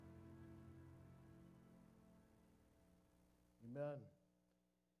Amen.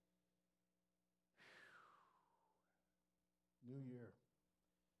 New year,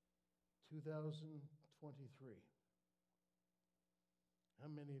 2023. How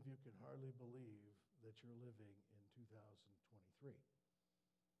many of you can hardly believe that you're living in 2023?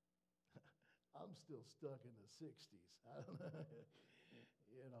 I'm still stuck in the 60s. I don't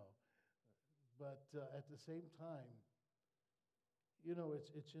know, But at the same time,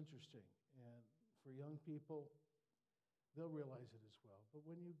 it's interesting. And for young people, they'll realize it as well. But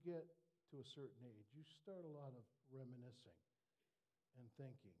when you get to a certain age, you start a lot of reminiscing and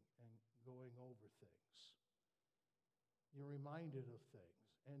thinking and going over things. You're reminded of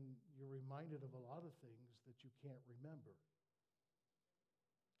things, and you're reminded of a lot of things that you can't remember.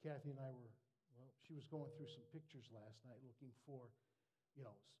 Kathy and I she was going through some pictures last night looking for,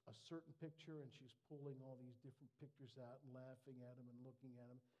 a certain picture, and she's pulling all these different pictures out and laughing at them and looking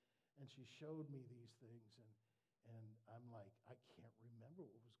at them. And she showed me these things, and I'm like, I can't remember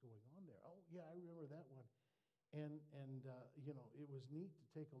what was going on there. Oh, yeah, I remember that one. And it was neat to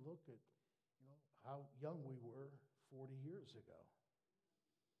take a look at, how young we were 40 years ago.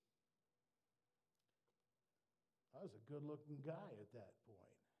 I was a good-looking guy at that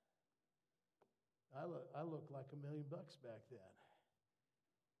point. I looked like $1 million back then,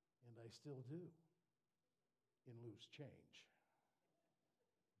 and I still do, in loose change,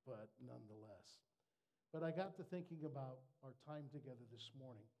 but nonetheless. But I got to thinking about our time together this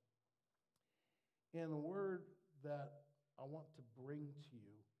morning, and the word that I want to bring to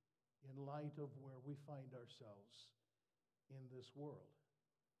you in light of where we find ourselves in this world.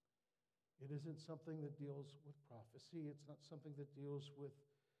 It isn't something that deals with prophecy. It's not something that deals with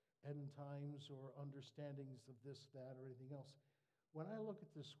end times or understandings of this, that, or anything else. When I look at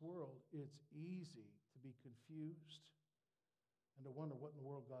this world, it's easy to be confused and to wonder what in the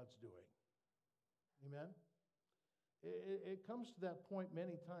world God's doing. Amen? It comes to that point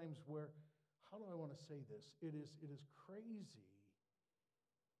many times where, how do I want to say this? It is crazy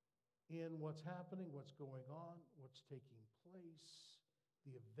in what's happening, what's going on, what's taking place,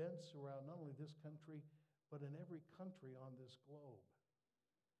 the events around not only this country, but in every country on this globe.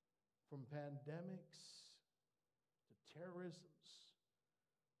 From pandemics to terrorisms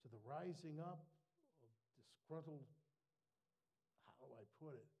to the rising up of disgruntled, how do I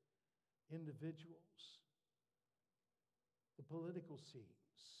put it, individuals, the political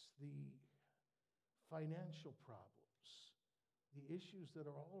scenes, the financial problems, the issues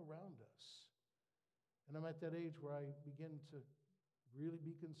that are all around us. And I'm at that age where I begin to really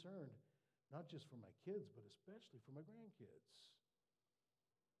be concerned, not just for my kids, but especially for my grandkids.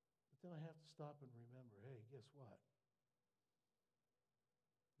 But then I have to stop and remember, hey, guess what?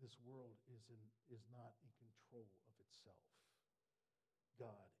 This world is not in control of itself.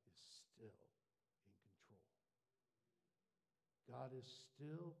 God is still in control. God is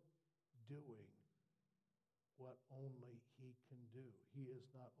still doing what only He can do. He is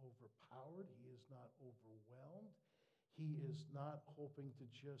not overpowered. He is not overwhelmed. He is not hoping to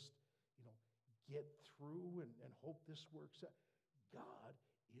just, get through and hope this works out. God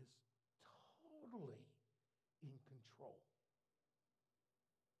is totally in control.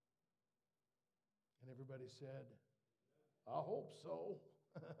 And everybody said, I hope so.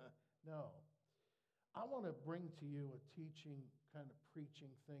 No. I want to bring to you a teaching, kind of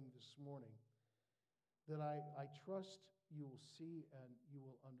preaching thing this morning that I trust you will see and you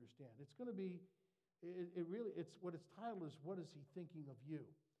will understand. It's going to be, it's what its title is, what is He thinking of you?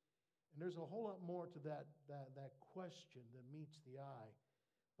 And there's a whole lot more to that question than meets the eye.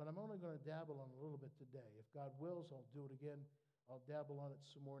 But I'm only going to dabble on a little bit today. If God wills, I'll do it again. I'll dabble on it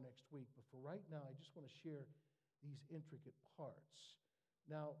some more next week. But for right now, I just want to share these intricate parts.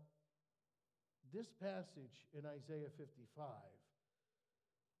 Now, this passage in Isaiah 55,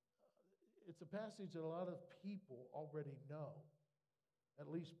 it's a passage that a lot of people already know, at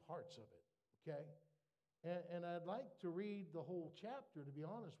least parts of it, okay? And I'd like to read the whole chapter, to be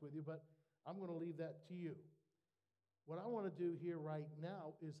honest with you, but I'm going to leave that to you. What I want to do here right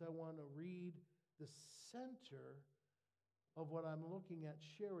now is I want to read the center of what I'm looking at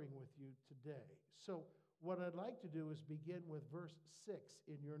sharing with you today. So what I'd like to do is begin with verse 6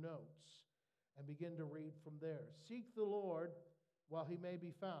 in your notes and begin to read from there. Seek the Lord while He may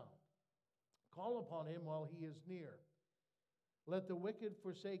be found. Call upon Him while He is near. Let the wicked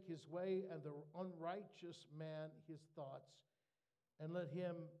forsake his way and the unrighteous man his thoughts, and let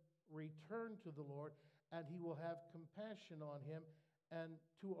him return to the Lord, and He will have compassion on him, and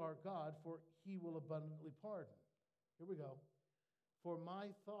to our God, for He will abundantly pardon. Here we go. For my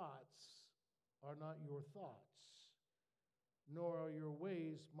thoughts are not your thoughts, nor are your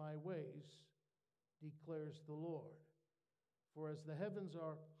ways my ways, declares the Lord. For as the heavens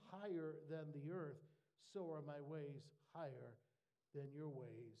are higher than the earth, so are my ways higher than your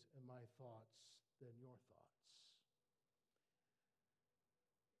ways, and my thoughts than your thoughts.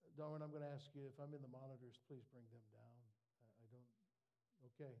 Darwin, I'm going to ask you, if I'm in the monitors, please bring them down. I don't,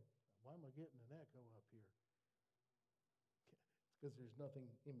 okay. Why am I getting an echo up here? It's because there's nothing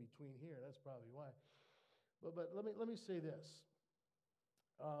in between here. That's probably why. But let me say this.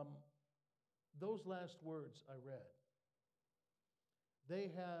 Those last words I read,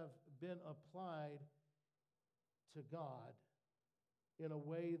 they have been applied to God in a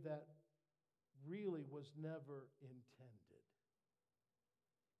way that really was never intended.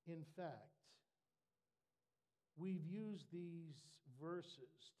 In fact, we've used these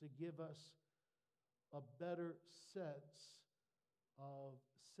verses to give us a better sense of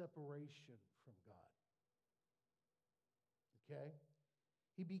separation from God. Okay?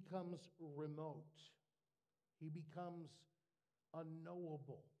 He becomes remote. He becomes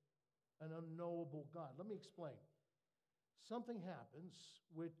unknowable, an unknowable God. Let me explain. Something happens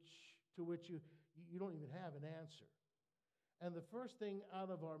to which you don't even have an answer. And the first thing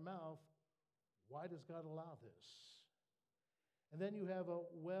out of our mouth, why does God allow this? And then you have a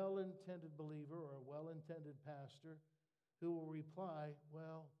well-intended believer or a well-intended pastor who will reply,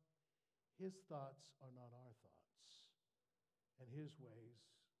 well, his thoughts are not our thoughts, and his ways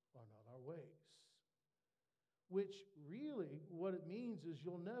are not our ways. Which really, what it means is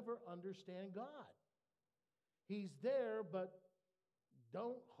you'll never understand God. He's there, but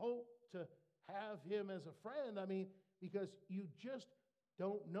don't hope to have him as a friend. I mean, because you just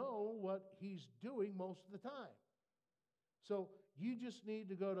don't know what he's doing most of the time. So you just need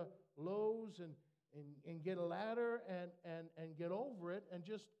to go to Lowe's and get a ladder and get over it and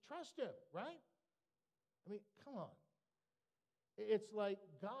just trust him, right? I mean, come on. It's like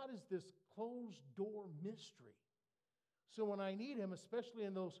God is this closed-door mystery. So when I need him, especially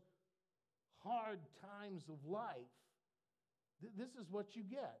in those hard times of life, this is what you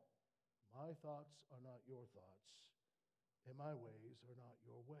get. My thoughts are not your thoughts, and my ways are not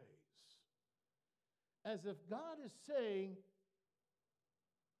your ways. As if God is saying,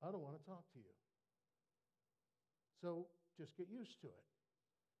 I don't want to talk to you. So just get used to it.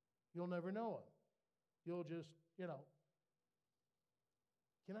 You'll never know him. You'll just, Can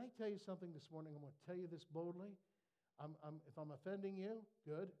I tell you something this morning? I'm going to tell you this boldly. If I'm offending you,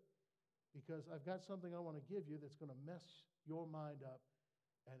 good. Because I've got something I want to give you that's going to mess your mind up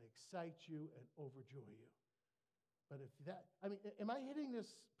and excite you and overjoy you. But am I hitting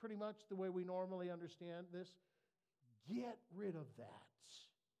this pretty much the way we normally understand this? Get rid of that.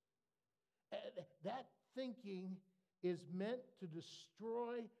 That thinking is meant to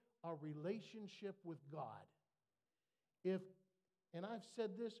destroy our relationship with God. And I've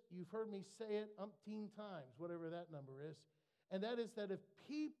said this, you've heard me say it umpteen times, whatever that number is, and that is that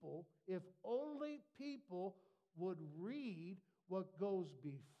if only people would read what goes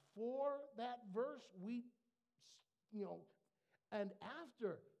before that verse, and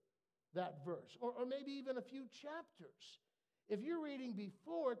after that verse, or maybe even a few chapters. If you're reading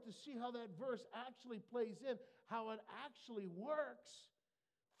before it to see how that verse actually plays in, how it actually works,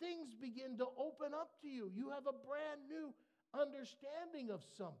 things begin to open up to you. You have a brand new understanding of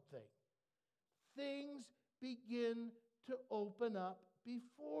something. Things begin to open up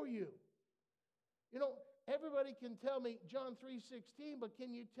before you. Everybody can tell me John 3:16, but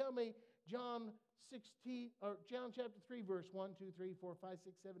can you tell me John 16 or John chapter 3 verse 1, 2, 3, 4, 5,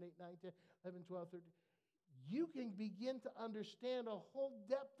 6, 7, 8, 9, 10, 11, 12, 13. You can begin to understand a whole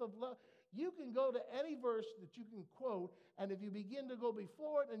depth of love. You can go to any verse that you can quote, and if you begin to go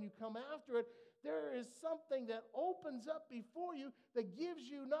before it and you come after it, there is something that opens up before you that gives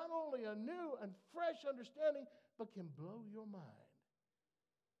you not only a new and fresh understanding, but can blow your mind.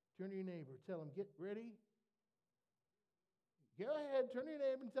 Turn to your neighbor, tell him, get ready. Go ahead, turn to your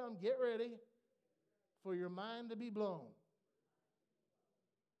neighbor and tell him, get ready for your mind to be blown.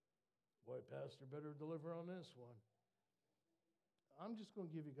 Boy, Pastor, better deliver on this one. I'm just going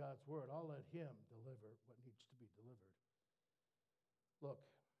to give you God's word. I'll let him deliver what needs to be delivered. Look,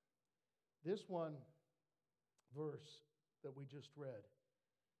 this one verse that we just read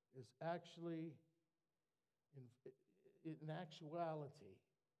is actually, in actuality,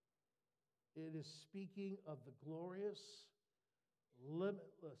 it is speaking of the glorious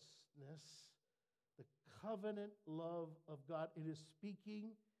limitlessness, the covenant love of God. It is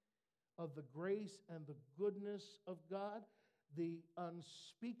speaking of the grace and the goodness of God, the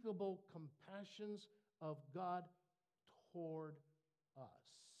unspeakable compassions of God toward us.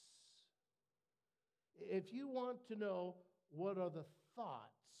 If you want to know what are the thoughts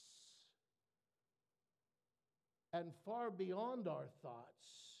and far beyond our thoughts,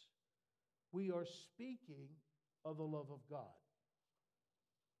 we are speaking of the love of God.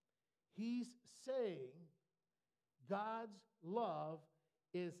 He's saying God's love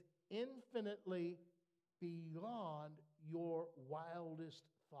is infinitely beyond your wildest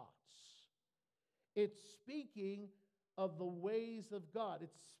thoughts. It's speaking of the ways of God.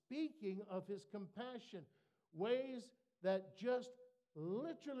 It's speaking of His compassion, ways that just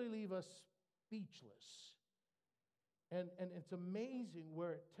literally leave us speechless. And it's amazing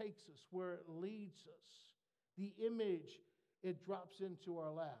where it takes us, where it leads us. The image, it drops into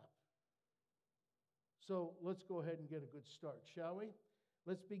our lap. So let's go ahead and get a good start, shall we?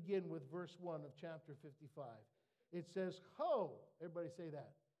 Let's begin with verse 1 of chapter 55. It says, ho! Everybody say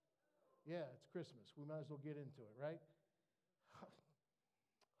that. Yeah, it's Christmas. We might as well get into it, right?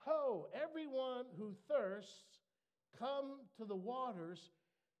 Ho! Everyone who thirsts, come to the waters,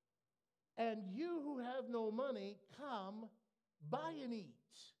 and you who have no money, come, buy and eat.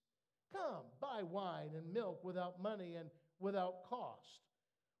 Come, buy wine and milk without money and without cost.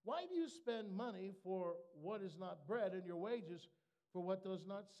 Why do you spend money for what is not bread and your wages for what does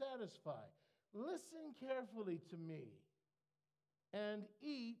not satisfy? Listen carefully to me and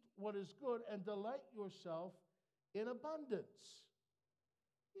eat what is good and delight yourself in abundance.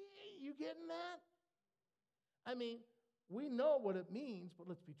 You getting that? I mean, we know what it means, but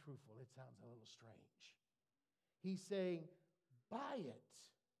let's be truthful. It sounds a little strange. He's saying, buy it.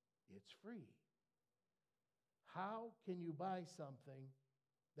 It's free. How can you buy something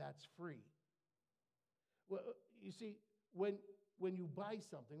that's free? Well, you see, when you buy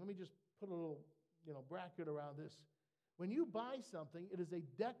something, let me just put a little, bracket around this. When you buy something, it is a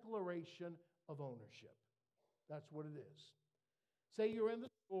declaration of ownership. That's what it is. Say you're in the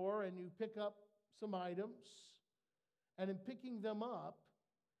store and you pick up some items, and in picking them up,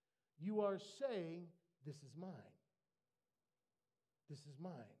 you are saying, this is mine. This is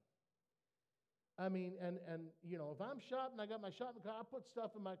mine. I mean, and if I'm shopping, I got my shopping cart, I put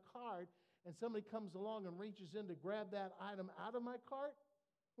stuff in my cart, and somebody comes along and reaches in to grab that item out of my cart.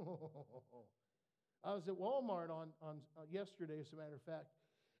 I was at Walmart on yesterday, as a matter of fact,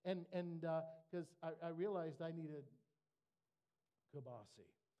 and because I realized I needed kibasi.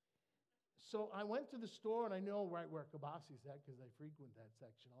 So I went to the store, and I know right where kibasi's at because I frequent that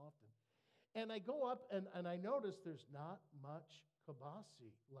section often. And I go up, and I notice there's not much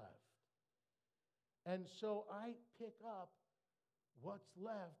kibasi left. And so I pick up what's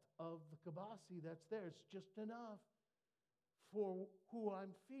left of the kibasi that's there. It's just enough for who I'm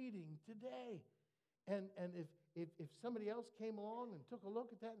feeding today. And if somebody else came along and took a look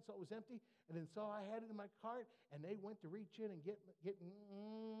at that and saw it was empty, and then saw I had it in my cart, and they went to reach in and get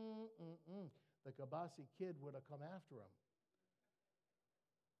the kibasi kid would have come after him.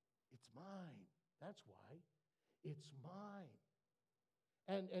 It's mine. That's why. It's mine.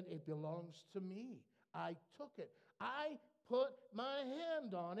 And it belongs to me. I took it. I put my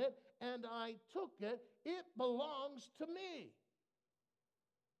hand on it, and I took it. It belongs to me.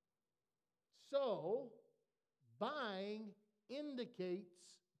 So, buying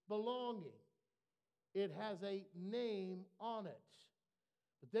indicates belonging. It has a name on it.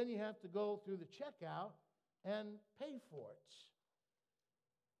 But then you have to go through the checkout and pay for it.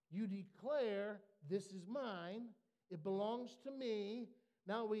 You declare, this is mine. It belongs to me.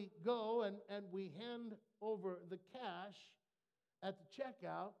 Now we go and we hand over the cash at the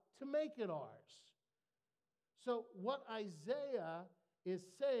checkout to make it ours. So what Isaiah is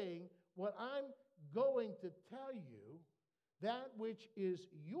saying, what I'm going to tell you, that which is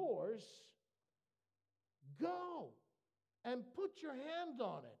yours, go and put your hand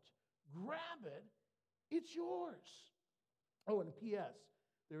on it. Grab it. It's yours. Oh, and P.S.,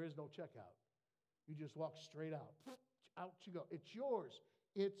 there is no checkout. You just walk straight out. Out you go. It's yours.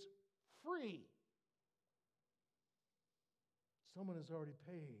 It's free. Someone has already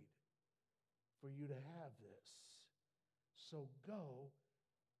paid for you to have this. So go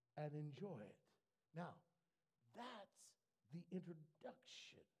and enjoy it. Now, that's the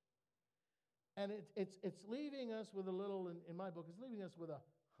introduction. And it's leaving us with a little, in my book, it's leaving us with a,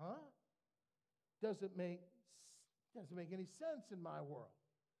 huh? Doesn't make any sense in my world.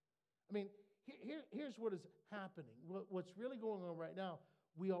 I mean, here's what is happening. What's really going on right now,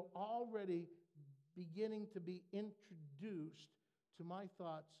 we are already beginning to be introduced to my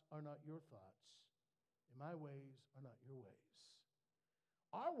thoughts are not your thoughts, and my ways are not your ways.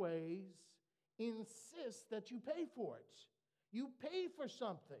 Our ways insist that you pay for it. You pay for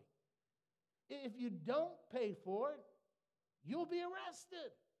something. If you don't pay for it, you'll be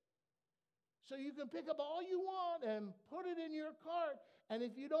arrested. So you can pick up all you want and put it in your cart, and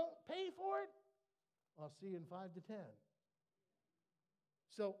if you don't pay for it, I'll see you in 5 to 10.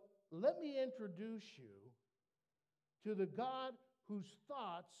 So let me introduce you to the God whose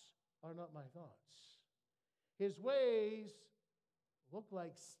thoughts are not my thoughts. His ways look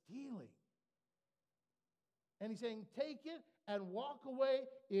like stealing. And he's saying, take it and walk away.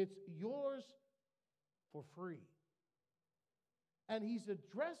 It's yours for free. And he's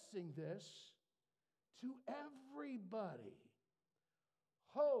addressing this to everybody.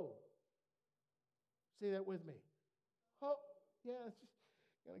 Ho. Say that with me. Ho. Yeah, it's just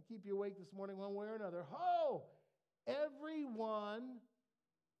going to keep you awake this morning one way or another. Ho. Everyone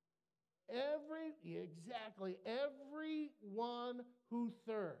who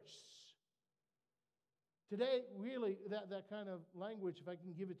thirsts. Today, really, that kind of language, if I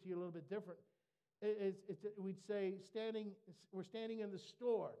can give it to you a little bit different, we'd say we're standing in the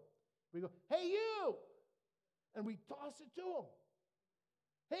store. We go, hey, you! And we toss it to them.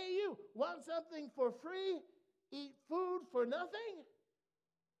 Hey, you, want something for free? Eat food for nothing?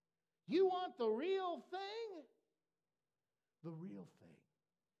 You want the real thing? The real thing.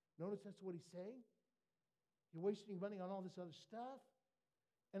 Notice that's what he's saying. You're wasting money on all this other stuff,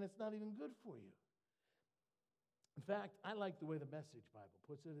 and it's not even good for you. In fact, I like the way the Message Bible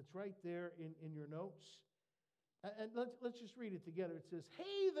puts it. It's right there in your notes. And let's just read it together. It says,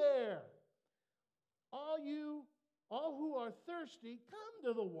 hey there, all who are thirsty, come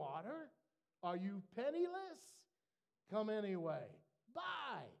to the water. Are you penniless? Come anyway.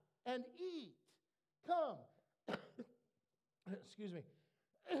 Buy and eat. Come. Excuse me.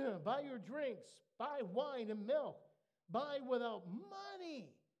 Buy your drinks. Buy wine and milk. Buy without money.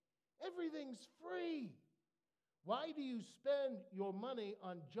 Everything's free. Why do you spend your money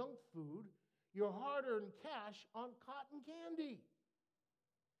on junk food, your hard-earned cash on cotton candy?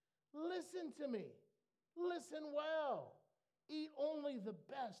 Listen to me. Listen well. Eat only the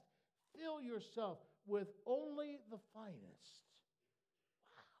best. Fill yourself with only the finest.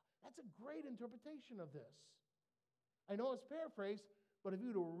 Wow, that's a great interpretation of this. I know it's paraphrased, but if you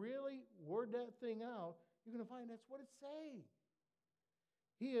were to really word that thing out, you're going to find that's what it's saying.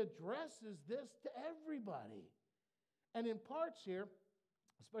 He addresses this to everybody. And in parts here,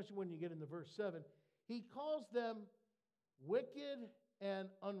 especially when you get into verse 7, he calls them wicked and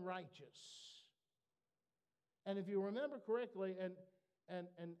unrighteous. And if you remember correctly, and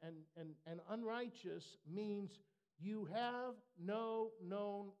unrighteous means you have no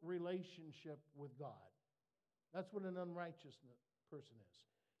known relationship with God. That's what an unrighteous person is.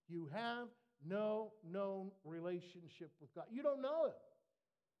 You have no known relationship with God. You don't know Him.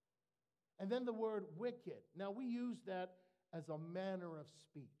 And then the word wicked. Now, we use that as a manner of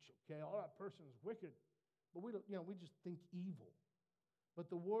speech, okay? Oh, that person is wicked. But we don't, we just think evil. But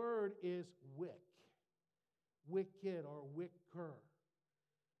the word is wick. Wicked or wicker.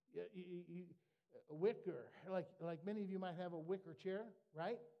 Wicker, like many of you might have a wicker chair,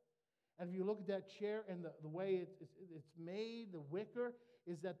 right? And if you look at that chair and the way it's made, the wicker,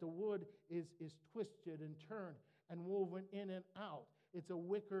 is that the wood is twisted and turned and woven in and out. It's a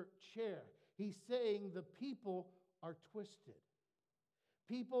wicker chair. He's saying the people are twisted.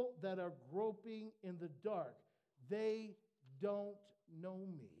 People that are groping in the dark, they don't know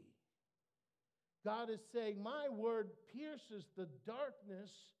me. God is saying, my word pierces the darkness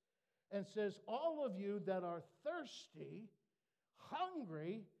and says, all of you that are thirsty,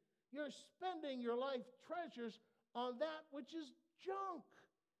 hungry, you're spending your life treasures on that which is junk.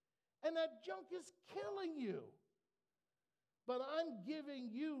 And that junk is killing you. But I'm giving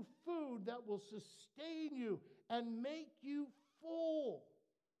you food that will sustain you and make you full.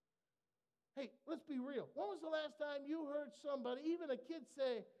 Hey, let's be real. When was the last time you heard somebody, even a kid,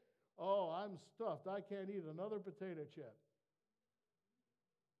 say, oh, I'm stuffed. I can't eat another potato chip.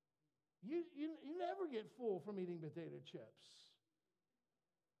 You never get full from eating potato chips.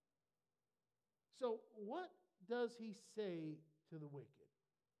 So what does he say to the wicked?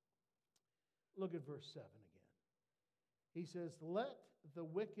 Look at verse 7 again. He says, let the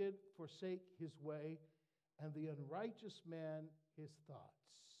wicked forsake his way, and the unrighteous man his thoughts.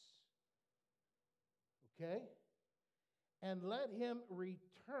 Okay? And let him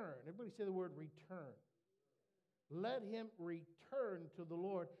return. Everybody say the word return. Let him return to the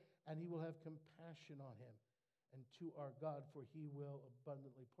Lord, and he will have compassion on him, and to our God, for he will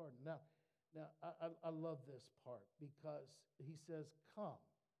abundantly pardon. Now I love this part, because he says, come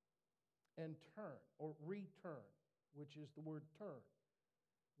and turn, or return, which is the word turn.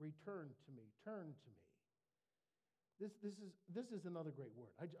 Return to me. Turn to me. This is another great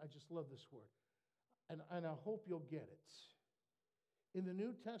word. I just love this word. And I hope you'll get it. In the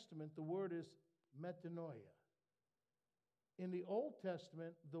New Testament, the word is metanoia. In the Old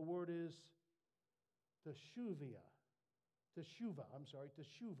Testament, the word is Teshuvah.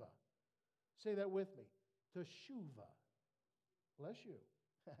 Teshuvah. Say that with me. Teshuvah. Bless you.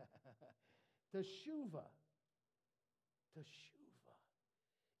 Teshuvah. Teshuvah.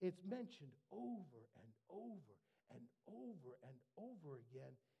 It's mentioned over and over and over and over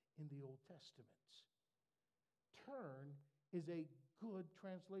again in the Old Testaments. Turn is a good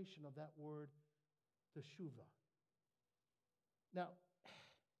translation of that word, teshuvah. Now,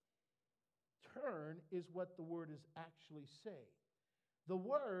 turn is what the word is actually saying. The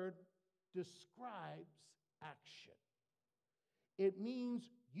word describes action. It means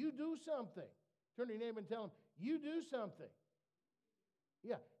you do something. Turn to your neighbor and tell him, you do something.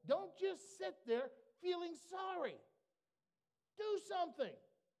 Yeah, don't just sit there feeling sorry. Do something.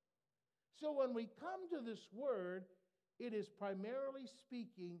 So when we come to this word, it is primarily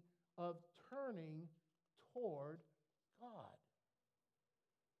speaking of turning toward God.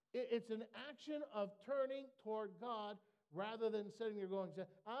 It's an action of turning toward God rather than sitting there going,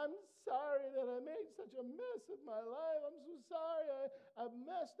 I'm sorry that I made such a mess of my life. I'm so sorry. I've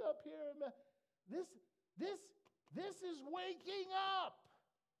messed up here. This is waking up.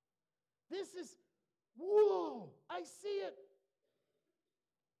 This is, whoa, I see it.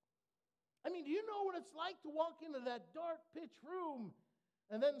 I mean, do you know what it's like to walk into that dark pitch room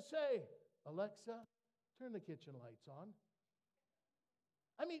and then say, Alexa, turn the kitchen lights on?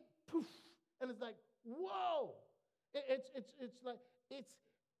 I mean, poof, and it's like, whoa. It's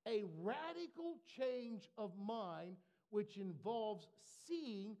a radical change of mind which involves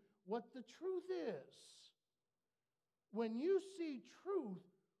seeing what the truth is. When you see truth,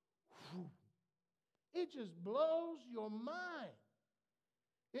 whew, it just blows your mind.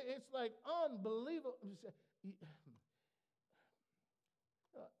 It's like unbelievable.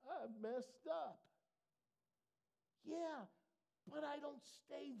 I've messed up. Yeah, but I don't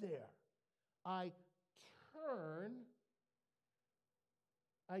stay there. I turn,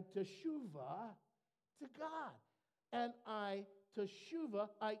 I teshuvah to God. And I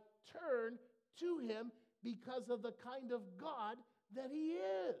turn to Him because of the kind of God that He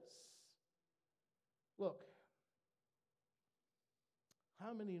is. Look,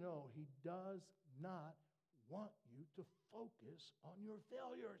 how many know He does not want you to focus on your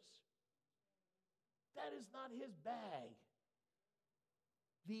failures? That is not His bag.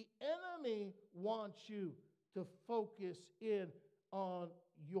 The enemy wants you to focus in on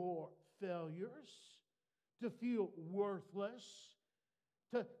your failures, to feel worthless,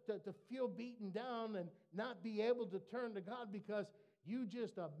 to feel beaten down and not be able to turn to God because you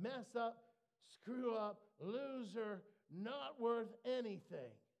just a mess up, screw up, loser, not worth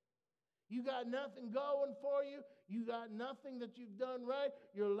anything. You got nothing going for you. You got nothing that you've done right.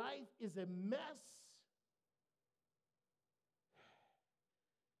 Your life is a mess.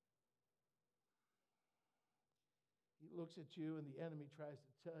 He looks at you and the enemy tries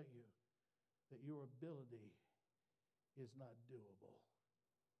to tell you that your ability is not doable.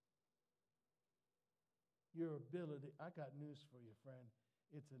 Your ability, I got news for you, friend.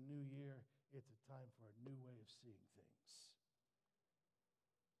 It's a new year. It's a time for a new way of seeing things.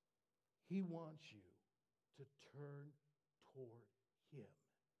 He wants you to turn toward Him.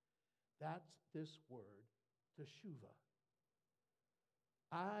 That's this word, teshuvah.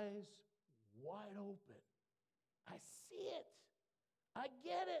 Eyes wide open. I see it. I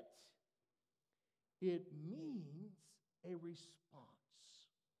get it. It means a response.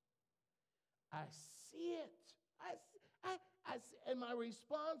 I see it. And my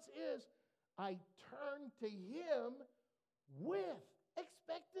response is, I turn to Him with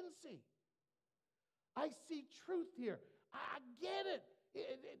expectancy. I see truth here. I get it.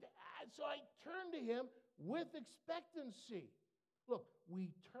 So I turn to Him with expectancy. Look,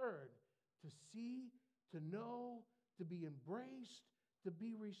 we turn to see, to know, to be embraced, to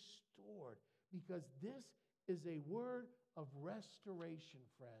be restored. Because this is a word of restoration,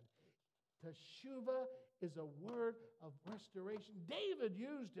 friend. Teshuvah is a word of restoration. David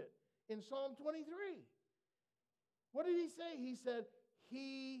used it in Psalm 23. What did he say? He said,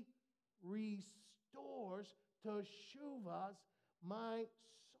 He restores teshuvahs my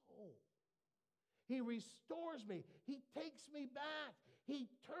soul. He restores me. He takes me back. He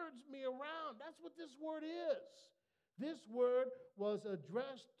turns me around. That's what this word is. This word was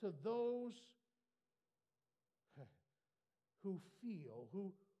addressed to those who feel,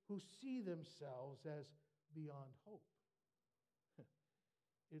 who see themselves as beyond hope.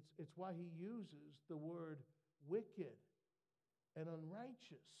 It's why he uses the word wicked and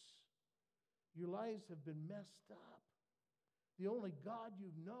unrighteous. Your lives have been messed up. The only God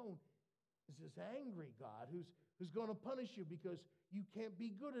you've known is this angry God who's going to punish you because you can't be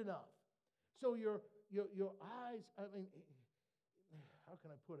good enough. So your eyes, I mean, how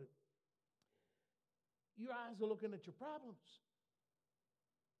can I put it? Your eyes are looking at your problems.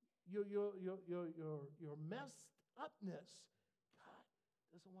 Your messed upness. God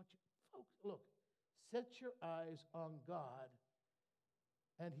doesn't want you. Folks, look, set your eyes on God.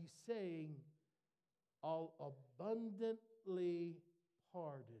 And he's saying, I'll abundantly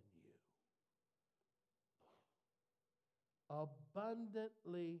pardon you.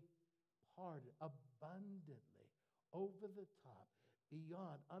 Abundantly pardon. Abundantly. Over the top.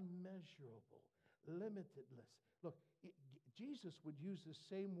 Beyond. Unmeasurable. Limitless. Look, Jesus would use the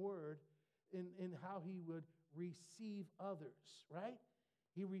same word in how he would receive others, right?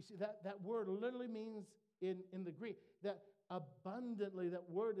 That word literally means in the Greek that abundantly, that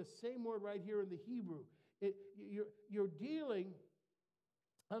word, the same word right here in the Hebrew. You're dealing,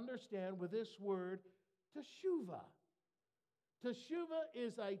 understand, with this word, teshuvah. Teshuvah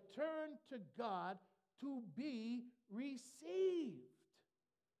is I turn to God to be received.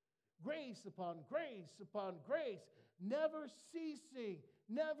 Grace upon grace upon grace, never ceasing,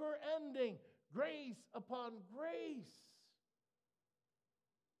 never ending, grace upon grace.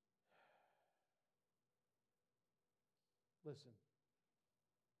 Listen,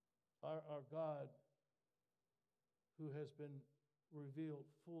 our God, who has been revealed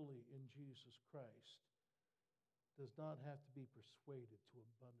fully in Jesus Christ, does not have to be persuaded to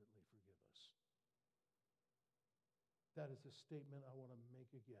abundantly forgive us. That is a statement I want to make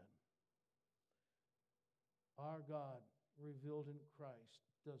again. Our God, revealed in Christ,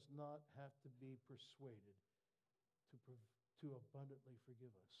 does not have to be persuaded to abundantly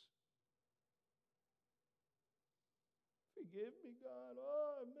forgive us. Forgive me, God.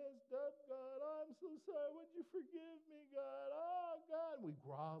 Oh, I messed up, God. Oh, I'm so sorry. Would you forgive me, God? Oh, God. We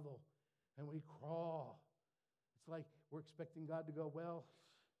grovel and we crawl. It's like we're expecting God to go, well,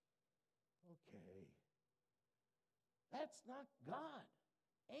 okay. That's not God.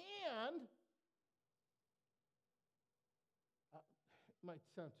 And it might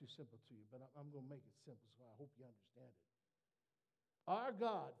sound too simple to you, but I'm going to make it simple, so I hope you understand it. Our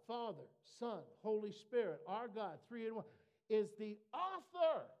God, Father, Son, Holy Spirit, our God, three in one, is the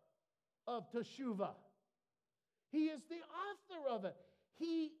author of teshuvah. He is the author of it.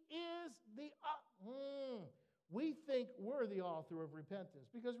 He is the We think we're the author of repentance,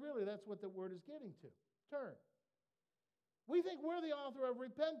 because really that's what the word is getting to. Turn. We think we're the author of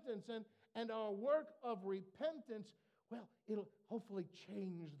repentance, and our work of repentance, well, it'll hopefully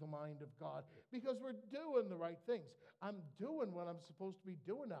change the mind of God, because we're doing the right things. I'm doing what I'm supposed to be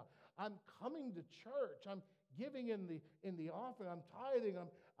doing now. I'm coming to church. I'm giving in the offering. I'm tithing.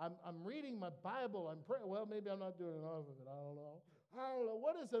 I'm reading my Bible. I'm praying. Well, maybe I'm not doing enough of it. I don't know.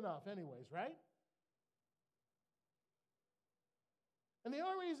 What is enough anyways, right? And the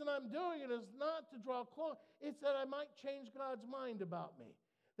only reason I'm doing it is not to draw close. It's that I might change God's mind about me.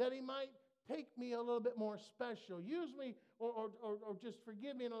 That he might take me a little bit more special. Use me or just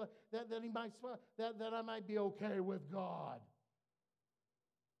forgive me. That he might that I might be okay with God.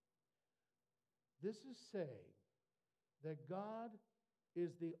 This is saying that God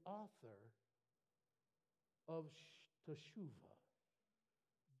is the author of teshuvah.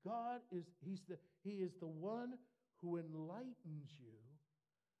 God is, he is the one who enlightens you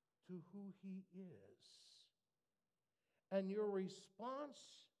to who he is. And your response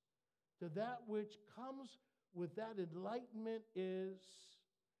to that which comes with that enlightenment is,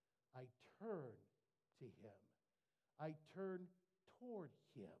 I turn to him. I turn toward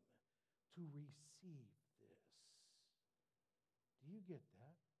him to receive this. Do you get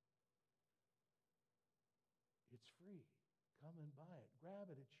that? It's free. Come and buy it. Grab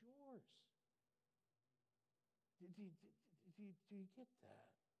it. It's yours. Do you get that?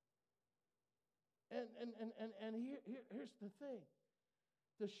 And here's the thing.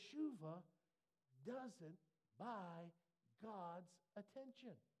 Teshuvah doesn't buy God's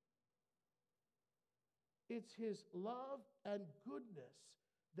attention. It's his love and goodness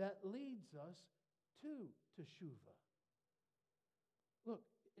that leads us to teshuvah. Look,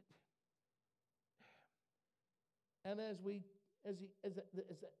 and as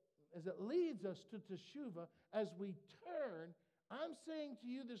it leads us to teshuvah, as we turn, I'm saying to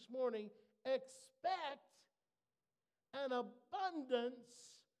you this morning, expect an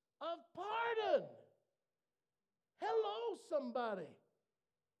abundance of pardon. Hello, somebody.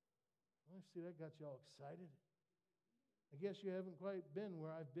 Well, see, that got you all excited. I guess you haven't quite been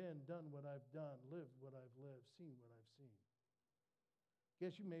where I've been, done what I've done, lived what I've lived, seen what I've seen.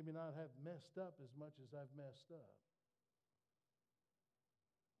 Guess you maybe not have messed up as much as I've messed up.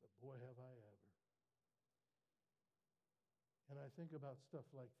 But boy, have I ever. And I think about stuff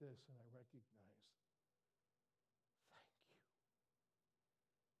like this, and I recognize, thank you.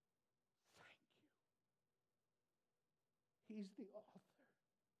 Thank you. He's the author.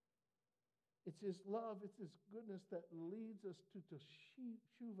 It's His love, it's His goodness that leads us to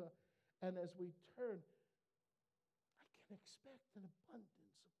teshuva. And as we turn, I can expect an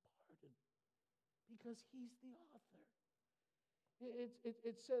abundance of pardon because He's the author.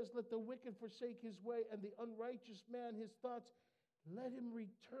 It says, let the wicked forsake his way and the unrighteous man his thoughts. Let him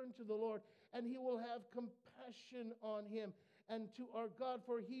return to the Lord, and He will have compassion on him, and to our God,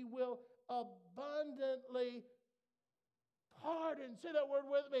 for He will abundantly pardon. Say that word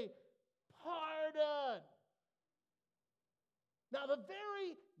with me. Pardon. Now, the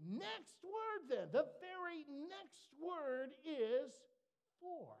very next word then, the very next word is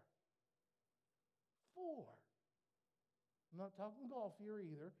for. For. I'm not talking golf here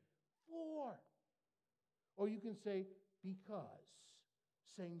either. For. Or you can say because.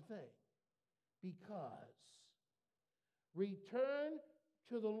 Same thing. Because. Return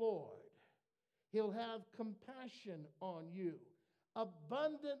to the Lord. He'll have compassion on you.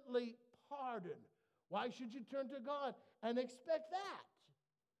 Abundantly pardon. Why should you turn to God and expect that?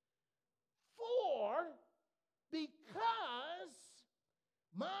 Because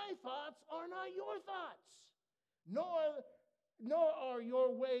my thoughts are not your thoughts, nor are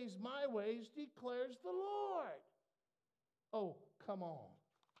your ways my ways, declares the Lord. Oh, come on.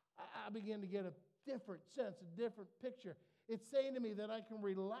 I begin to get a different sense, a different picture. It's saying to me that I can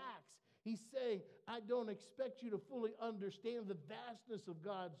relax. He's saying, I don't expect you to fully understand the vastness of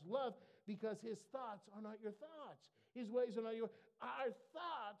God's love because His thoughts are not your thoughts. His ways are not your. Our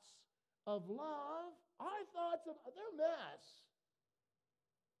thoughts of love, they're a mess.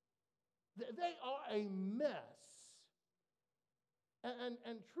 They are a mess.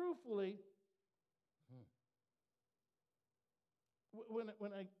 And truthfully,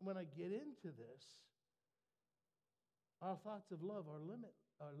 when I get into this, our thoughts of love are limited.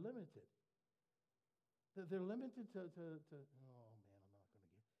 They're limited to oh man, I'm not going to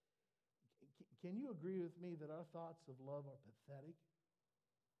get. Can you agree with me that our thoughts of love are pathetic?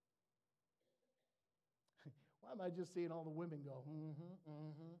 Why am I just seeing all the women go,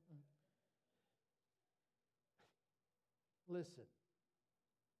 Listen,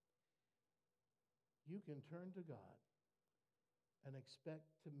 you can turn to God and expect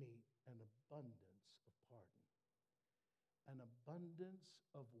to meet an abundance of pardon, an abundance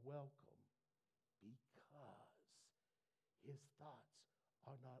of welcome, because His thoughts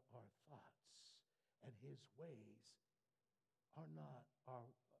are not our thoughts, and His ways are not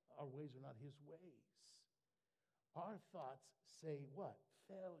our ways are not His ways. Our thoughts say what?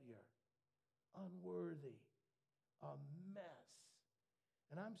 Failure, unworthy, a mess.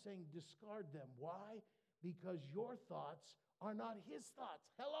 And I'm saying discard them. Why? Because your thoughts are not His thoughts.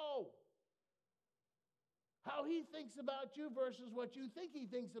 Hello. How He thinks about you versus what you think He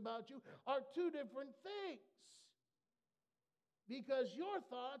thinks about you are two different things. Because your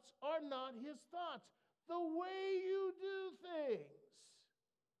thoughts are not His thoughts. The way you do things,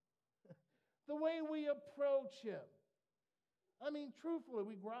 the way we approach Him. I mean, truthfully,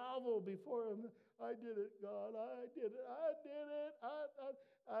 we grovel before Him. I did it, God. I did it.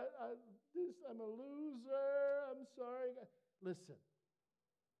 I'm a loser. I'm sorry. Listen.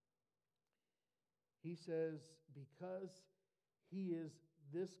 He says, because He is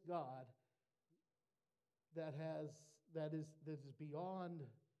this God that is beyond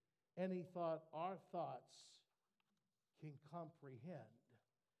any thought our thoughts can comprehend.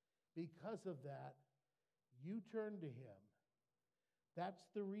 Because of that, you turn to Him. That's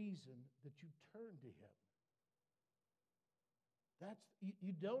the reason that you turn to Him.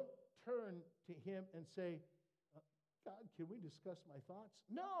 You don't turn to Him and say, God, can we discuss my thoughts?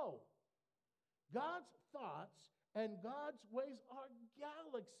 No. God's thoughts and God's ways are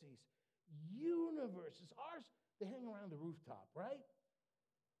galaxies, universes. Ours, they hang around the rooftop, right?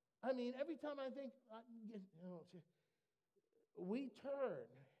 I mean, every time I think, we turn.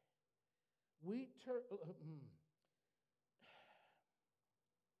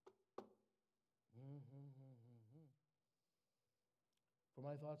 For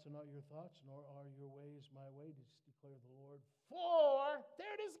my thoughts are not your thoughts, nor are your ways my ways, declare the Lord. For,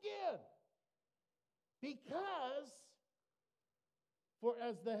 there it is again. Because, for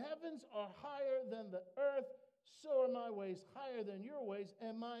as the heavens are higher than the earth, so are my ways higher than your ways,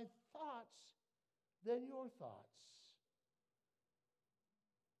 and my thoughts than your thoughts.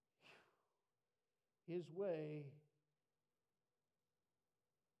 His way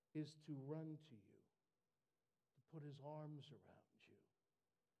is to run to you, to put His arms around you,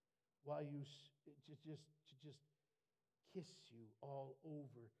 while you just kiss you all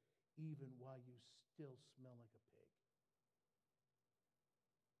over even while you still smell like a pig.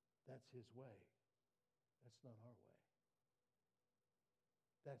 That's his way. That's not our way.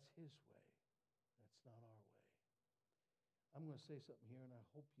 That's his way. That's not our way. I'm going to say something here, and I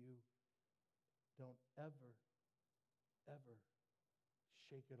hope you don't ever, ever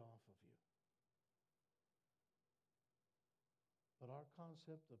shake it off of you. But our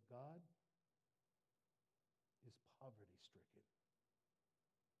concept of God is poverty-stricken.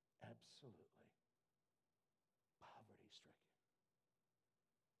 Absolutely. Poverty-stricken.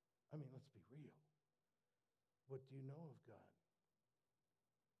 I mean, let's be real. What do you know of God?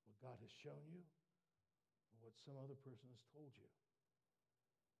 What God has shown you? Or what some other person has told you?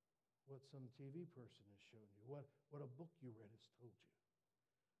 What some TV person has shown you? What a book you read has told you?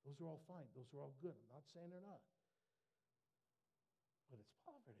 Those are all fine. Those are all good. I'm not saying they're not. But it's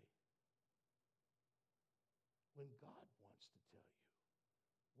poverty. When God wants to tell you,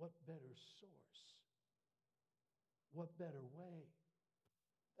 what better source? What better way?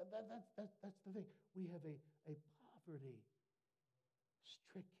 That's the thing. We have a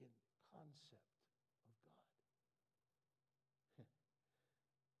poverty-stricken concept of God.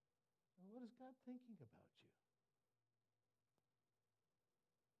 Now, what is God thinking about you?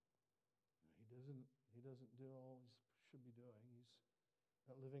 He doesn't do all he should be doing. He's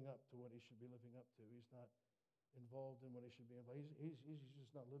not living up to what he should be living up to. He's not involved in what he should be involved. He's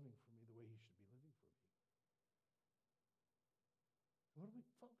just not living for me the way he should be living for me. What are we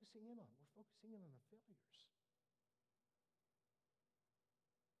focusing in on? We're focusing in on our failures.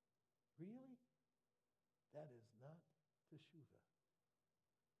 Really? That is not teshuvah.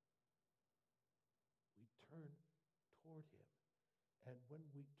 We turn toward him. And when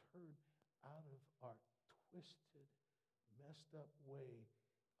we turn out of our twisted, messed up way,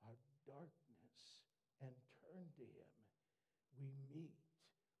 our darkness, and turn to him, we meet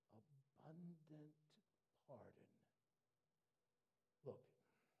abundant pardon. Look,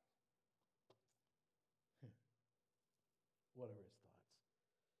 what are his thoughts?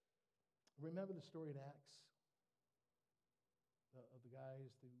 Remember the story in Acts of the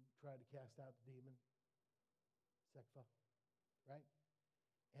guys who tried to cast out the demon? Sekfa, right?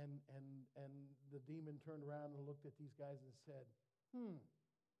 And the demon turned around and looked at these guys and said,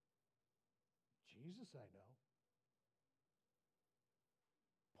 Jesus I know.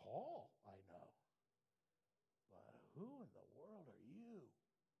 Paul I know. But who in the world are you?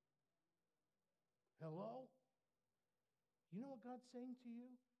 Hello? You know what God's saying to you?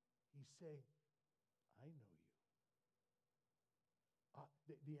 He's saying, I know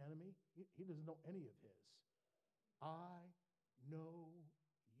you. The enemy, he doesn't know any of his. I know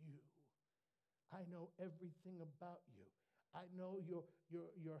you. I know everything about you. I know your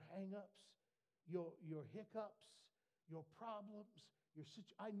hang-ups, your hiccups, your problems, your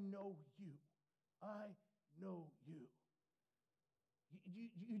situation. I know you. I know you.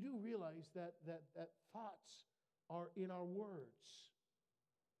 You do realize that thoughts are in our words,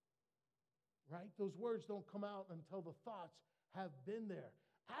 right? Those words don't come out until the thoughts have been there.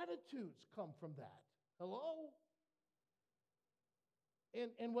 Attitudes come from that. Hello?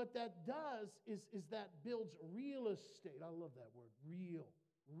 And what that does is that builds real estate. I love that word, real.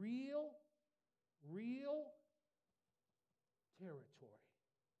 Real territory.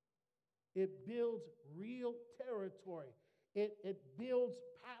 It builds real territory. It builds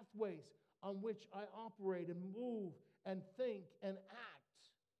pathways on which I operate and move and think and act.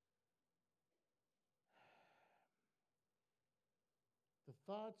 The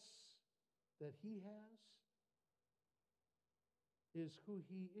thoughts that he has is who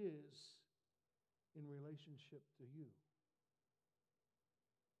he is in relationship to you.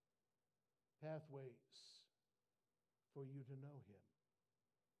 Pathways for you to know him.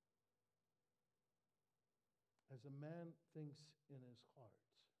 As a man thinks in his heart,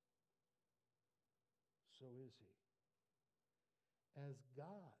 so is he. As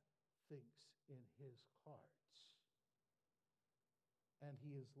God thinks in his heart, and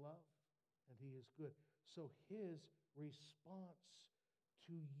he is love, and he is good. So his response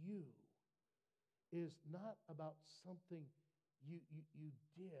to you is not about something you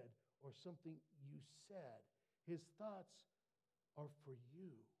did or something you said. His thoughts are for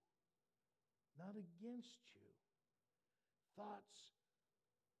you, not against you. Thoughts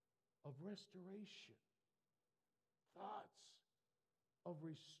of restoration. Thoughts of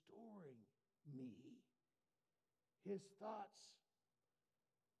restoring me. His thoughts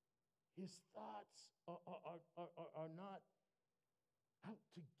are not out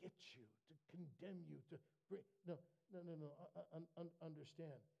to get you, to condemn you, to bring. No.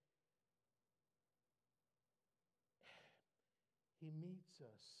 Understand. He meets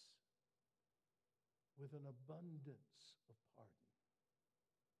us with an abundance of pardon.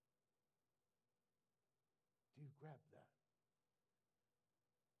 Do you grab that?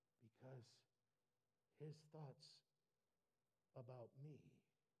 Because his thoughts about me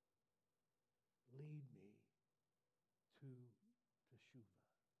lead me to Teshuvah.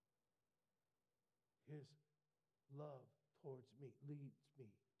 His love towards me leads me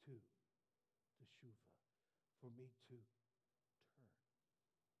to Teshuvah, for me to turn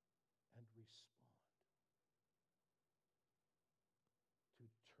and respond, to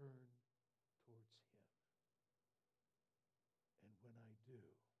turn towards him. And when I do,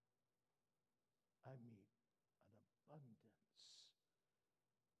 I meet an abundance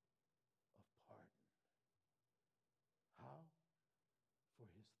of pardon. How? For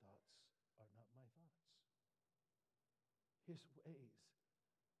his thoughts are not my thoughts. His ways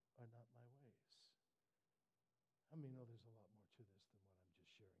are not my ways. How many know there's a lot more to this than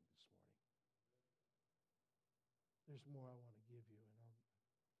what I'm just sharing this morning? There's more I want to give you, and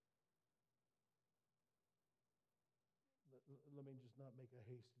let me just not make a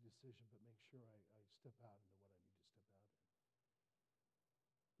hasty decision, but make sure I step out into what I need to step out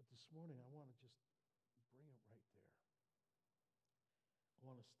in. But this morning, I want to just bring it right there. I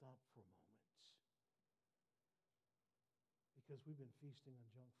want to stop for a moment, because we've been feasting on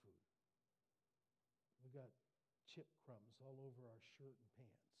junk food. We got chip crumbs all over our shirt and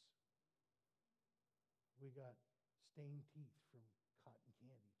pants. We got stained teeth from cotton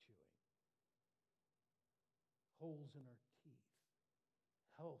candy chewing. Holes in our teeth.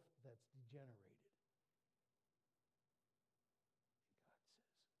 Health that's degenerated.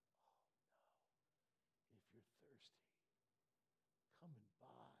 And God says, oh no, if you're thirsty, come and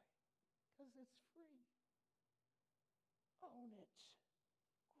buy, because it's free. Own it.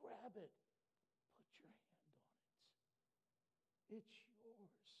 Grab it. Put your hand on it. It's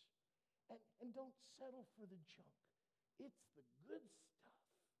yours. And don't settle for the junk. It's the good stuff.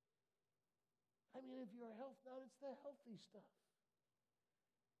 I mean, if you're a health nut, it's the healthy stuff.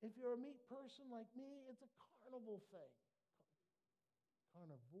 If you're a meat person like me, it's a carnival thing.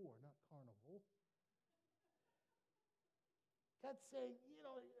 Carnivore, not carnival. God's saying,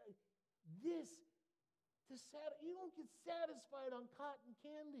 this, you don't get satisfied on cotton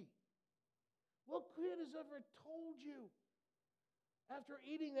candy. What kid has ever told you, after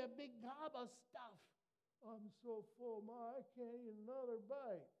eating that big gob of stuff, I'm so full, Ma, I can't eat another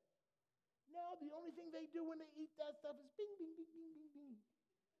bite. No, the only thing they do when they eat that stuff is bing, bing, bing, bing, bing, bing.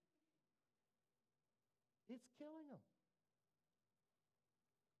 It's killing them.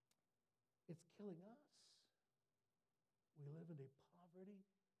 It's killing us. We live in a poverty-stricken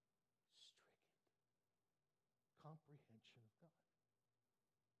comprehension of God.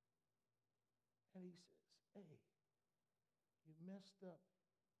 And he says, hey, you messed up,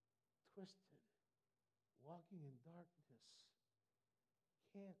 twisted, walking in darkness,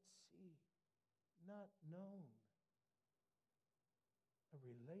 can't see, not known a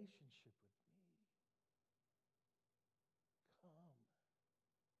relationship with me. Come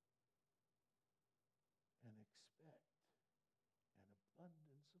and expect an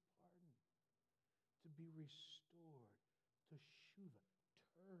abundance of pardon, to be restored, to Teshuvah,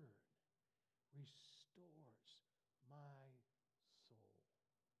 turn, restores my soul.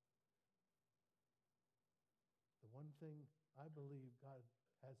 The one thing I believe God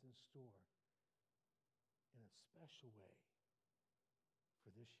has in store in a special way for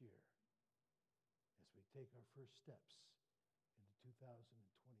this year, as we take our first steps into 2023,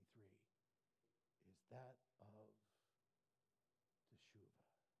 is that of Teshuvah,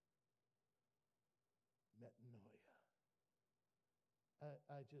 metanoia.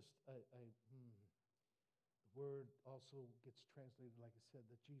 The word also gets translated, like I said,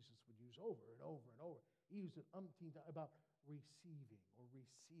 that Jesus would use over and over and over. He used it umpteen times about receiving or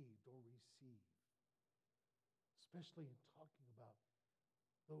received or received, especially in talking about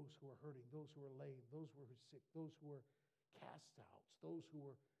those who are hurting, those who are lame, those who are sick, those who are cast outs, those who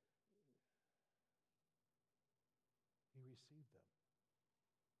are... He received them.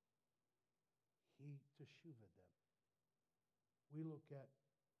 He teshuvah them. We look at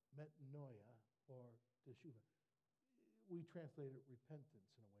metanoia or teshuvah. We translate it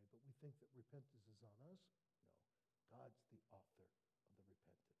repentance in a way, but we think that repentance is on us. No, God's the author of the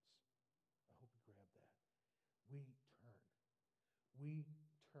repentance. I hope you grab that. We turn. We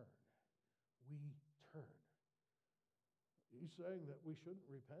turn. We turn. Are you saying that we shouldn't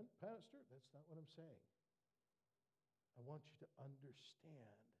repent, Pastor? That's not what I'm saying. I want you to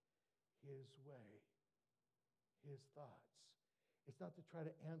understand his way, his thoughts. It's not to try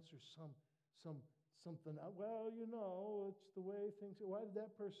to answer some something out. Well, it's the way things are. Why did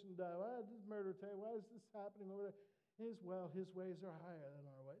that person die? Why did this murder take? Why is this happening over there? His ways are higher than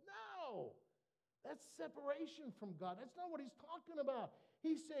our ways. No! That's separation from God. That's not what he's talking about.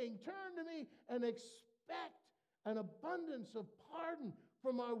 He's saying, turn to me and expect an abundance of pardon,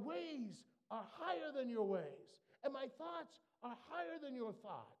 for my ways are higher than your ways, and my thoughts are higher than your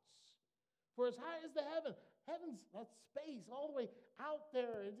thoughts. For as high as the heavens, that's space, all the way out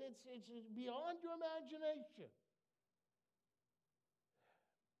there. It's beyond your imagination.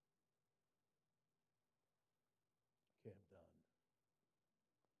 Okay, I'm done.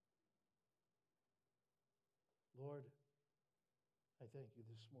 Lord, I thank you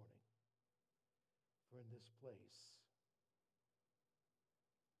this morning for in this place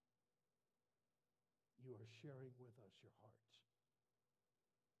you are sharing with us your heart,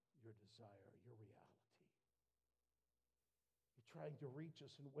 your desire, your reality. You're trying to reach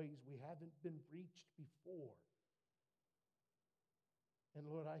us in ways we haven't been reached before. And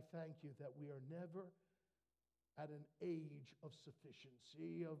Lord, I thank you that we are never at an age of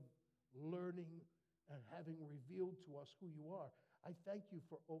sufficiency, of learning and having revealed to us who you are. I thank you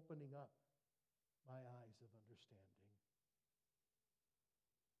for opening up my eyes of understanding,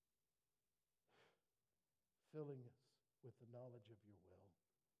 filling us with the knowledge of your will.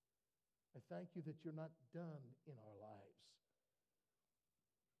 I thank you that you're not done in our lives,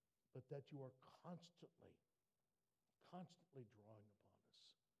 but that you are constantly drawing upon us.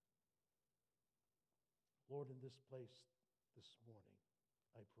 Lord, in this place this morning,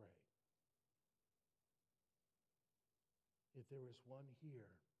 I pray, if there is one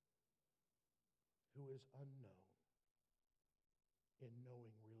here who is unknown in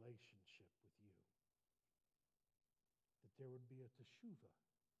knowing relationship with you, that there would be a teshuvah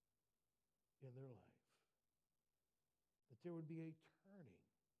in their life, that there would be a turning.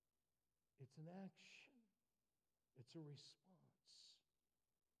 It's an action. It's a response.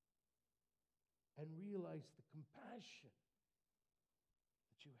 And realize the compassion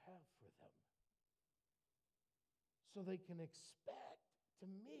that you have for them, so they can expect to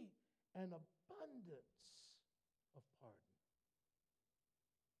meet an abundance of pardon.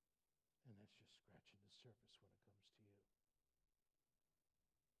 And that's just scratching the surface when it comes to you.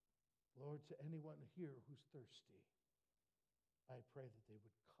 Lord, to anyone here who's thirsty, I pray that they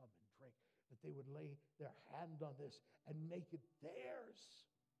would come and drink, that they would lay their hand on this and make it theirs.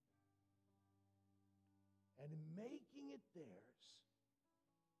 And in making it theirs,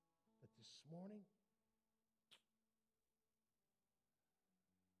 that this morning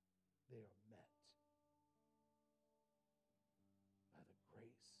they are met by the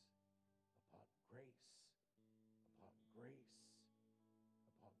grace upon grace upon grace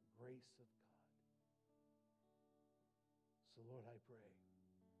upon grace of God. So Lord, I pray,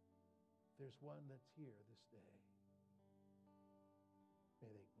 if there's one that's here this day,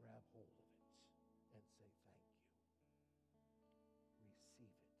 may they grab hold of it and say thank you. Receive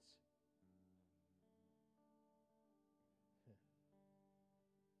it.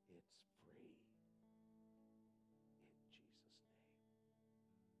 It's free. In Jesus'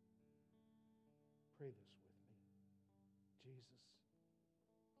 name. Pray this with me. Jesus,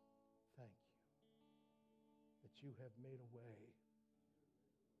 thank you that you have made a way.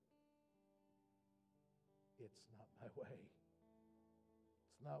 It's not my way.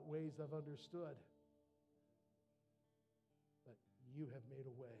 It's not ways I've understood. But you have made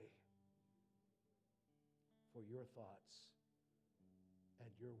a way for your thoughts, and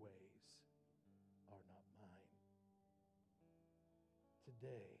your ways are not mine.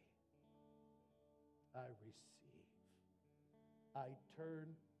 Today, I receive. I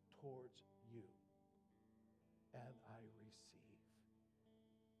turn towards you, and I receive.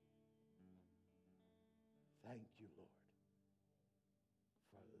 Thank you, Lord,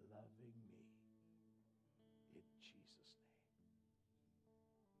 for loving me. In Jesus' name,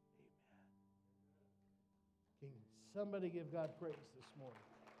 amen. Can somebody give God praise this morning?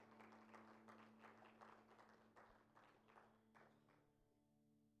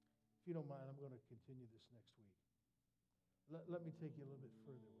 If you don't mind, I'm going to continue this next week. Let me take you a little bit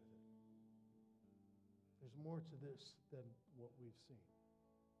further with it. There's more to this than what we've seen.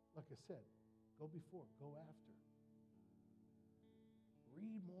 Like I said, go before, go after.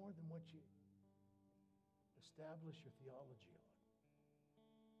 Read more than what you establish your theology on.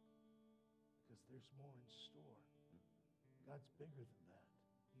 Because there's more in store. God's bigger than that.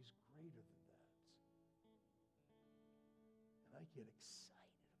 He's greater than that. And I get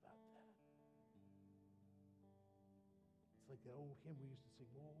excited about that. It's like that old hymn we used to sing,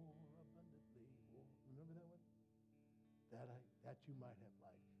 more abundantly. More. Remember that one? That you might have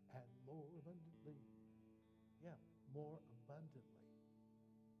life, and more abundantly. Yeah, more abundantly.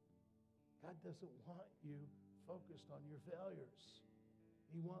 God doesn't want you focused on your failures.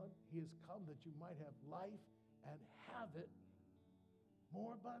 He has come that you might have life and have it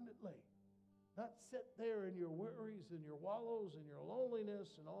more abundantly. Not sit there in your worries and your wallows and your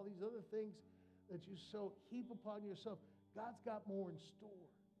loneliness and all these other things that you so heap upon yourself. God's got more in store.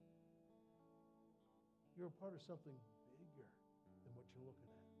 You're a part of something bigger than what you're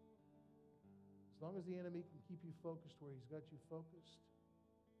looking at. As long as the enemy can keep you focused where he's got you focused,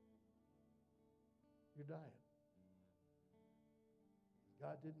 you're dying.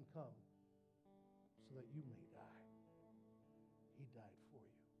 God didn't come so that you may die. He died for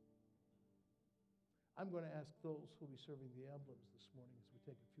you. I'm going to ask those who will be serving the emblems this morning as we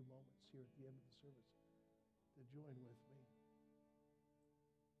take a few moments here at the end of the service to join with me.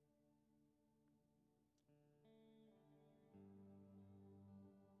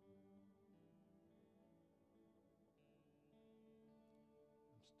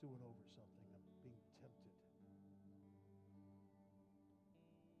 I'm stewing over something. I'm being tempted.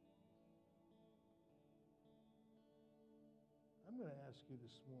 I'm going to ask you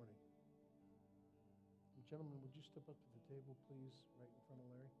this morning, gentlemen, would you step up to the table, please, right in front of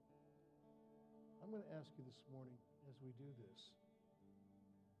Larry? I'm going to ask you this morning, as we do this,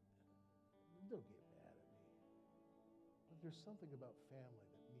 don't get mad at me, but there's something about family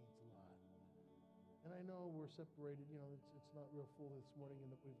that means a lot. And I know we're separated, it's not real full this morning,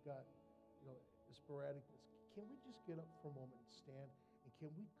 and that we've got, a sporadicness. Can we just get up for a moment and stand, and can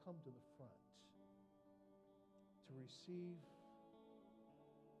we come to the front to receive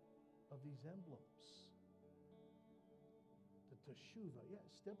of these emblems? The teshuvah. Yeah,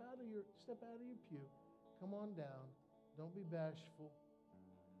 step out of your pew. Come on down. Don't be bashful.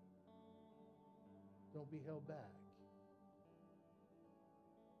 Don't be held back.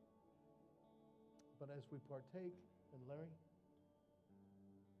 But as we partake, and Larry,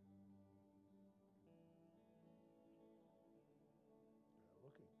 you're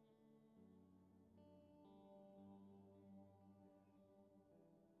looking.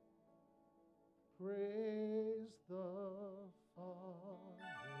 Praise the Father,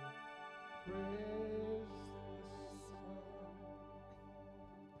 praise the Son,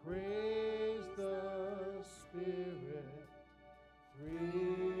 praise the Spirit, three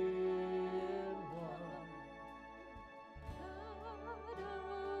in one. God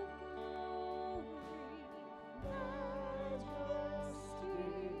of glory, majesty,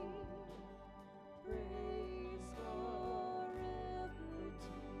 praise forever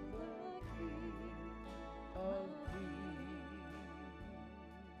to the King of Kings.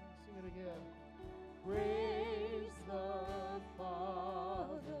 Sing it again. Praise the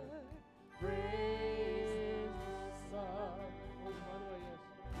Father, praise the Son. Oh, by the way, yes.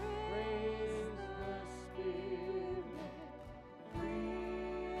 Praise the Spirit, three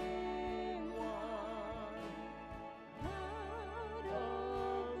in one. God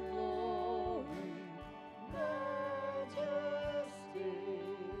of glory, majesty,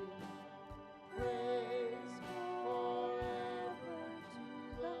 praise forever to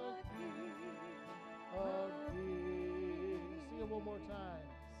the King of Kings. Sing it one more time.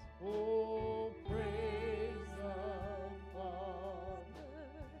 Oh, praise the Father,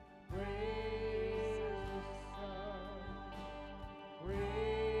 praise the Son,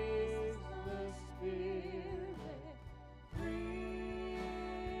 praise the Spirit, three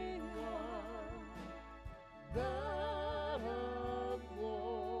in one. God of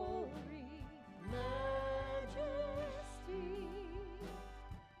glory, majesty,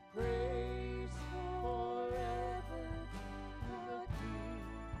 praise forever to the King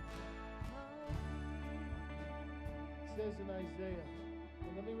of Kings. It says in Isaiah,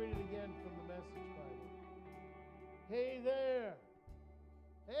 and let me read it again from the Message Bible. Hey there!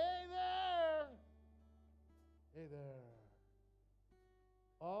 Hey there! Hey there!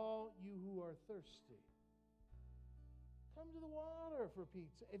 All you who are thirsty, come to the water for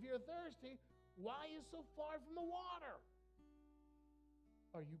pizza. If you're thirsty, why are you so far from the water?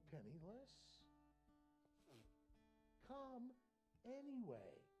 Are you penniless? Come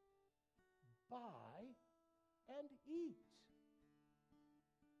anyway. Buy and eat.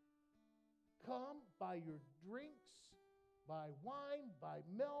 Come, buy your drinks, buy wine, buy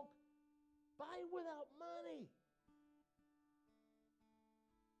milk, buy without money.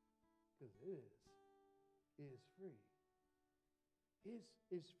 Because it is free.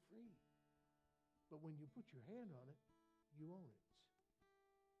 Is free. But when you put your hand on it, you own it.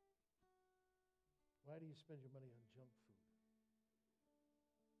 Why do you spend your money on junk food?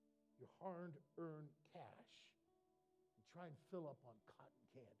 Your hard-earned cash. And try and fill up on cotton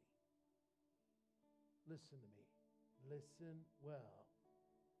candy. listen to me. Listen well.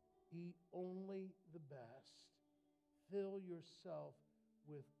 Eat only the best. Fill yourself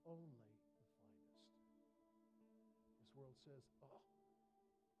with only the finest. This world says, oh,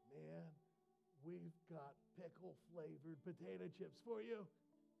 man, we've got pickle-flavored potato chips for you.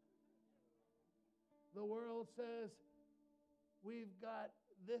 The world says, we've got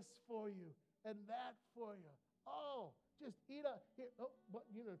this for you and that for you. Oh, just eat here. Oh, but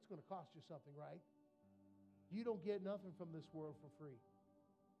you know it's going to cost you something, right? You don't get nothing from this world for free.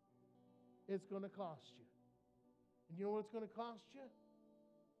 It's going to cost you. And you know what it's going to cost you?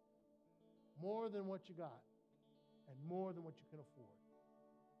 More than what you got and more than what you can afford.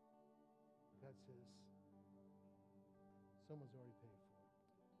 God says, someone's already paid for it.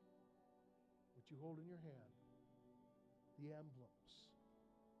 What you hold in your hand, the emblems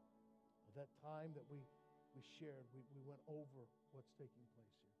of that time that we shared, we went over what's taking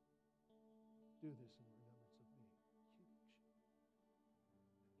place here. Do this in remembrance of me. Huge.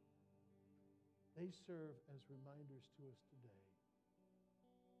 They serve as reminders to us today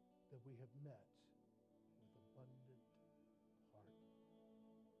that we have met with abundant heart.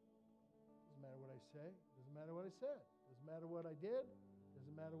 Doesn't matter what I say. Doesn't matter what I said. Doesn't matter what I did.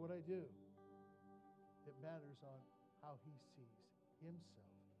 Doesn't matter what I do. It matters on how he sees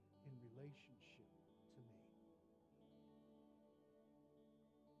himself in relationship to me.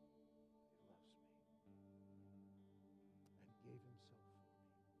 He loves me and gave himself for me.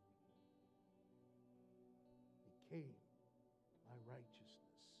 Became my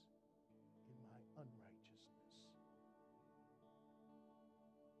righteousness in my unrighteousness.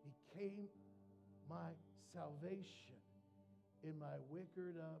 Became my salvation in my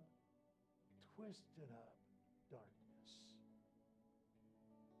wickered up, twisted up darkness.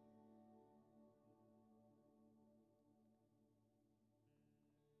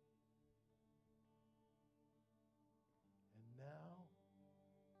 And now,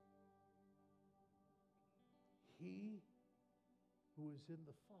 he who is in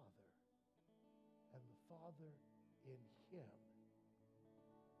the Father and the Father in him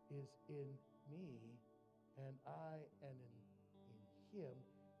is in me, and I am in him,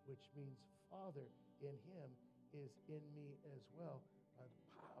 which means Father in him is in me as well, by the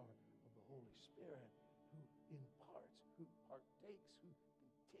power of the Holy Spirit, who imparts, who partakes, who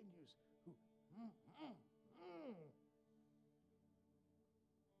continues, who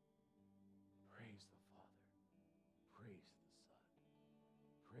Praise the Father, praise the Son,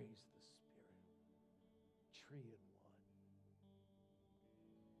 praise the Spirit, three in one.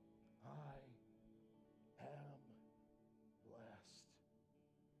 I am blessed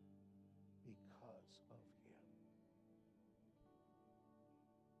because of him.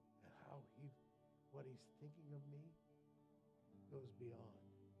 And what he's thinking of me goes beyond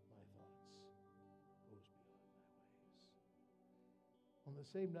my thoughts, goes beyond my ways. On the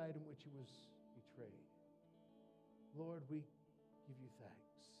same night in which he was betrayed, Lord, we give you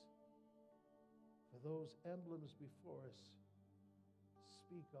thanks for those emblems before us.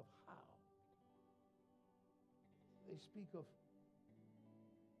 Speak of how. They speak of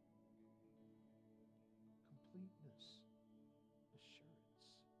completeness, assurance.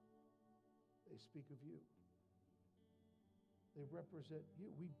 They speak of you. They represent you.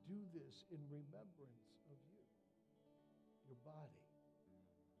 We do this in remembrance of you, your body,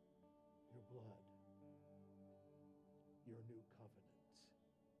 your blood, your new covenant.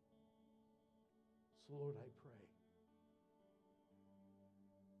 So, Lord, I pray,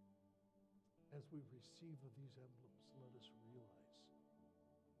 as we receive of these emblems, let us realize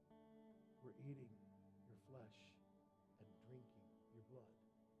we're eating your flesh and drinking your blood.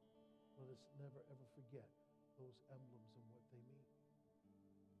 Let us never, ever forget those emblems and what they mean.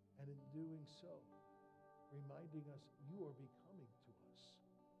 And in doing so, reminding us you are becoming to us.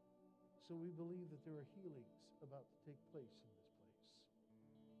 So we believe that there are healings about to take place in this place.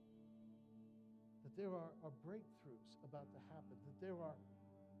 That there are breakthroughs about to happen. That there are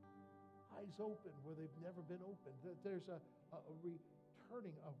eyes open where they've never been opened. That there's a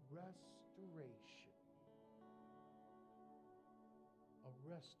returning, a restoration. A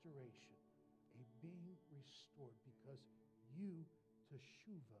restoration. A being restored because you,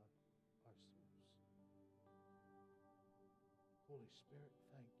 Teshuvah, are source. Holy Spirit,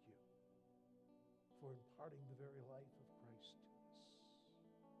 thank you for imparting the very life of Christ to us.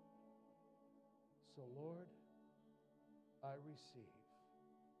 So, Lord, I receive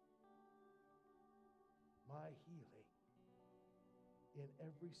my healing in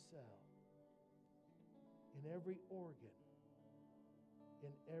every cell, in every organ, in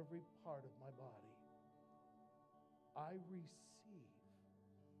every part of my body. I receive,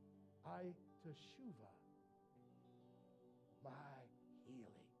 Teshuvah, my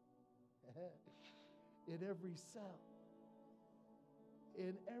healing. In every cell,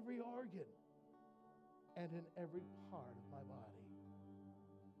 in every organ, and in every part of my body.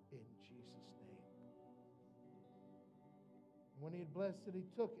 In Jesus' name. When he had blessed it, he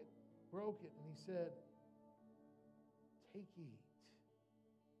took it, broke it, and he said, take, eat.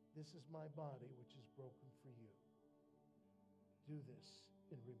 This is my body, which is broken for you. Do this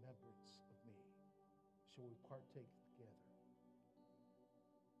in remembrance of me. Shall we partake together?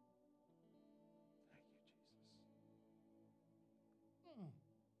 Thank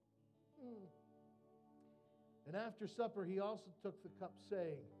you, Jesus. And after supper, he also took the cup,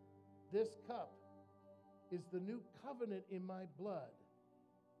 saying, this cup is the new covenant in my blood.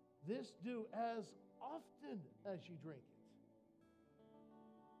 This do as often as you drink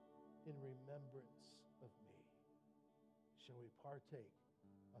it in remembrance of me. Shall we partake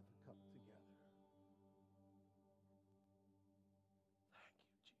of the cup together? Thank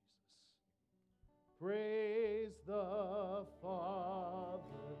you, Jesus. Praise the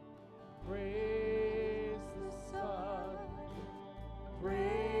Father. Praise the Son.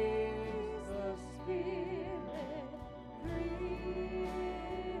 Praise the Spirit. Three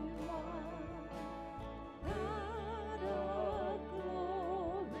in one. God of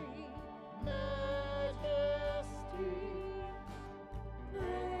glory, majesty,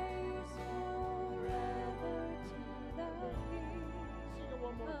 praise forever to the King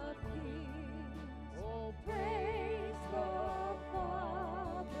of Kings. Oh, praise the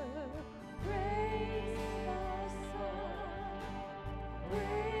Father, praise the Son,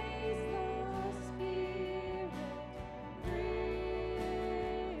 praise the Spirit, three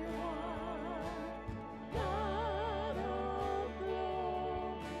one. God of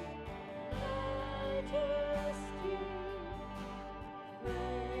glory, majesty,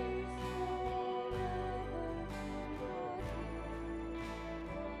 praise forever to the King of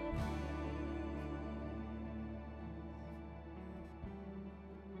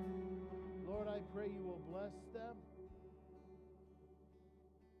Kings. Lord, I pray you will bless them,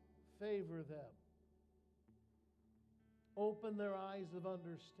 favor them, open their eyes of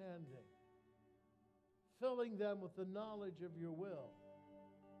understanding, filling them with the knowledge of your will,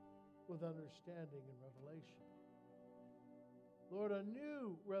 with understanding and revelation. Lord, a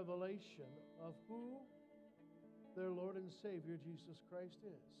new revelation of who their Lord and Savior Jesus Christ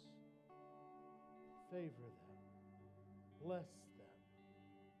is. Favor them, bless them,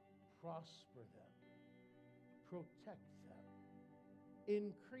 prosper them, protect them,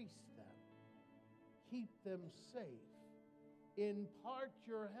 increase them, keep them safe, impart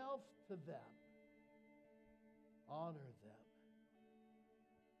your health to them, honor them,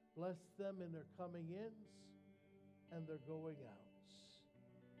 bless them in their coming ins and their going outs.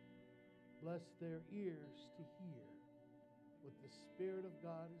 Bless their ears to hear what the Spirit of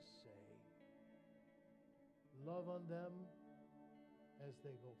God is saying. Love on them as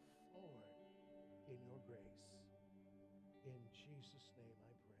they go forward in your grace. In Jesus' name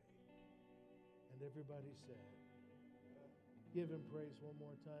I pray. And everybody said, give him praise one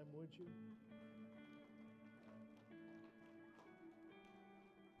more time, would you?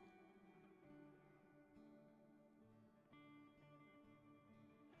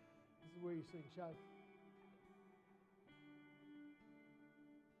 This is where you sing, shout.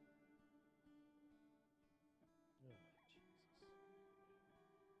 Oh, Jesus.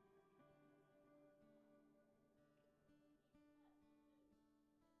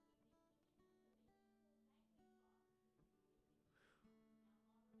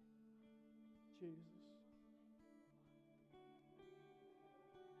 Jesus.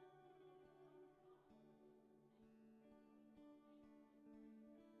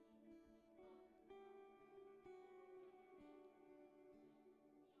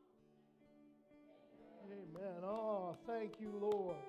 Amen. Oh, thank you, Lord.